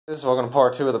Welcome to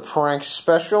part 2 of the prank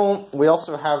special. We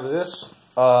also have this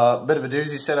bit of a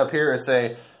doozy set up here. It's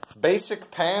a basic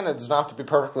pan. It does not have to be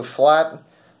perfectly flat,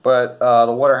 but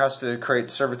the water has to create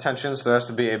surface tension, so there has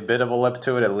to be a bit of a lip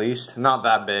to it at least. Not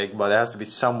that big, but it has to be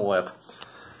some lip.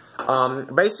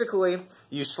 Basically,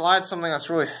 you slide something that's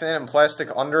really thin and plastic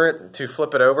under it to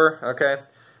flip it over, okay?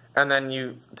 And then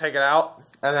you take it out,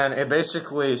 and then it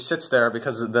basically sits there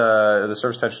because of the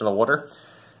surface tension of the water.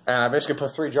 And I basically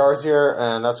put 3 jars here,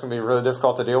 and that's going to be really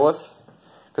difficult to deal with,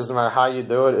 because no matter how you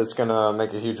do it, it's going to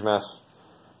make a huge mess.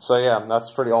 So yeah, that's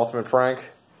a pretty ultimate prank,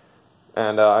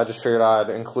 and I just figured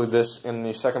I'd include this in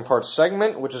the second part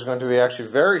segment, which is going to be actually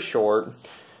very short,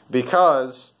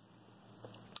 because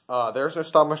there's no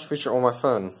stop motion feature on my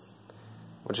phone,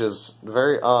 which is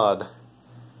very odd.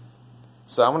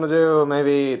 So I'm going to do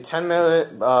maybe 10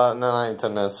 minutes, no, not even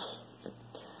 10 minutes.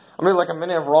 I'm going to do like a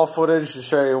minute of raw footage to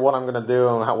show you what I'm going to do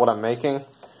and what I'm making.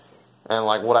 And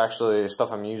like what actually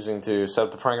stuff I'm using to set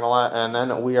up the prank and all that. And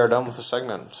then we are done with the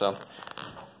segment. So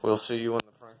we'll see you when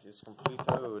the prank is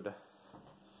completed.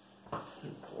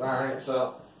 Alright,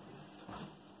 so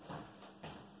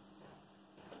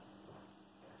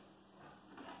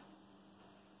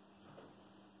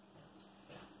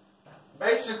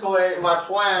basically my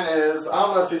plan is, I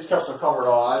don't know if these cups will cover it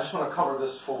all. I just want to cover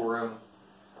this full room.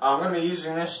 I'm going to be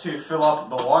using this to fill up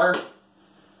the water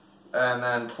and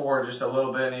then pour just a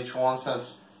little bit in each one,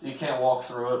 since you can't walk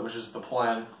through it, which is the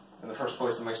plan in the first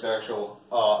place that makes the actual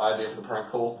idea for the prank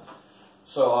cool.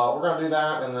 So we're going to do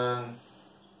that, and then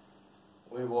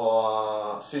we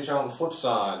will see each other on the flip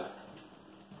side.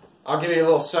 I'll give you a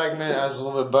little segment as a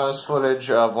little bit of bonus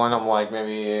footage of when I'm like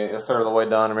maybe a third of the way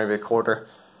done or maybe a quarter,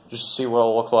 just to see what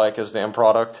it'll look like as the end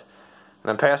product. And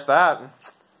then past that,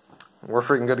 we're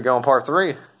freaking good to go in part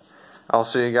 3. I'll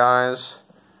see you guys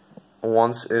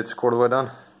once it's a quarter of the way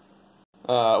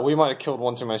done. We might have killed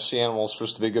one too many sea animals for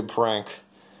this to be a good prank.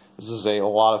 This is a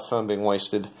lot of fun being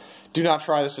wasted. Do not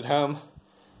try this at home.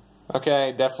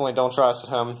 Okay, definitely don't try this at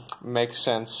home. Makes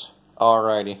sense.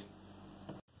 Alrighty.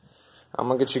 I'm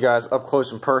going to get you guys up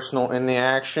close and personal in the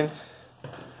action.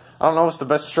 I don't know what's the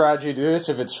best strategy to do this,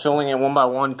 if it's filling it one by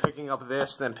one, picking up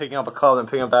this, then picking up a cup, then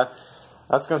picking up that.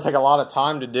 That's going to take a lot of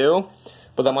time to do,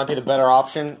 but that might be the better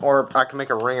option, or I can make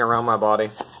a ring around my body.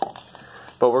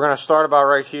 But we're going to start about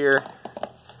right here,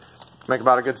 make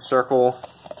about a good circle.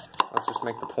 Let's just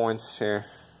make the points here.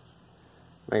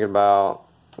 Make it about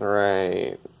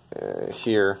right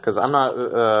here, because I'm not,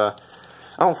 I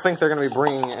don't think they're going to be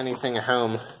bringing anything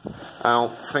home. I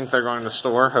don't think they're going to the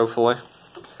store, hopefully,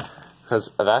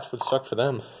 because that would suck for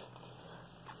them.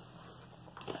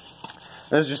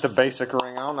 This is just a basic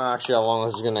ring. I don't know actually how long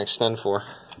this is going to extend for.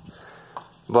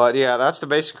 But yeah, that's the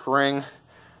basic ring.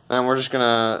 Then we're just going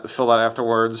to fill that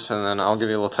afterwards, and then I'll give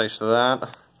you a little taste of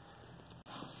that.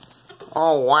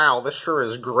 Oh wow, this sure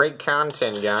is great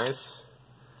content, guys.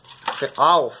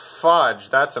 Oh fudge,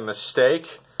 that's a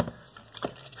mistake.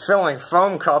 Filling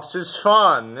foam cups is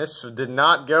fun. This did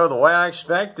not go the way I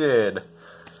expected,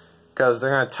 because they're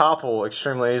going to topple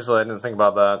extremely easily. I didn't think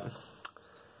about that.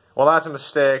 Well, that's a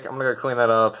mistake. I'm going to go clean that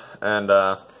up, and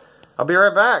I'll be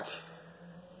right back.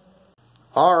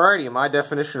 Alrighty, my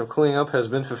definition of cleaning up has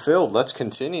been fulfilled. Let's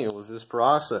continue with this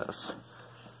process.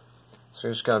 So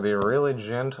you're just going to be really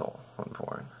gentle when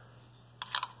pouring.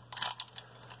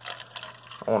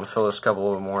 I want to fill this cup a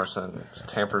little bit more so it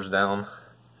tampers down.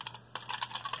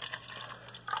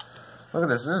 Look at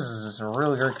this. This is just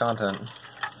really great content.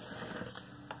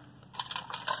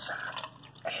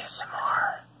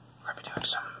 ASMR. We're going to be doing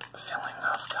some filling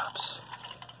of cups.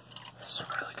 This is a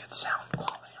really good sound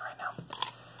quality right now.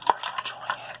 Are you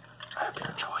enjoying it? I hope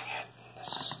you're enjoying it.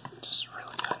 This is just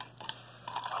really good.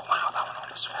 Oh wow, that one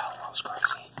almost fell. That was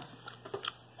crazy.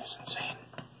 It's insane.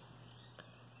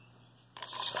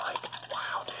 This is like,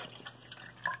 wow, dude.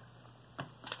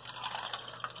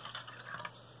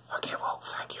 Okay, well,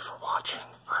 thank you for watching.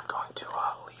 I'm going to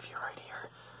leave you right here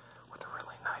with a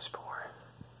really nice pour.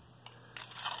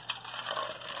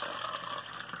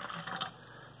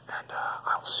 And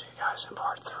I will see you guys in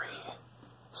part 3.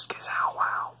 Skizow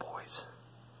wow, boys.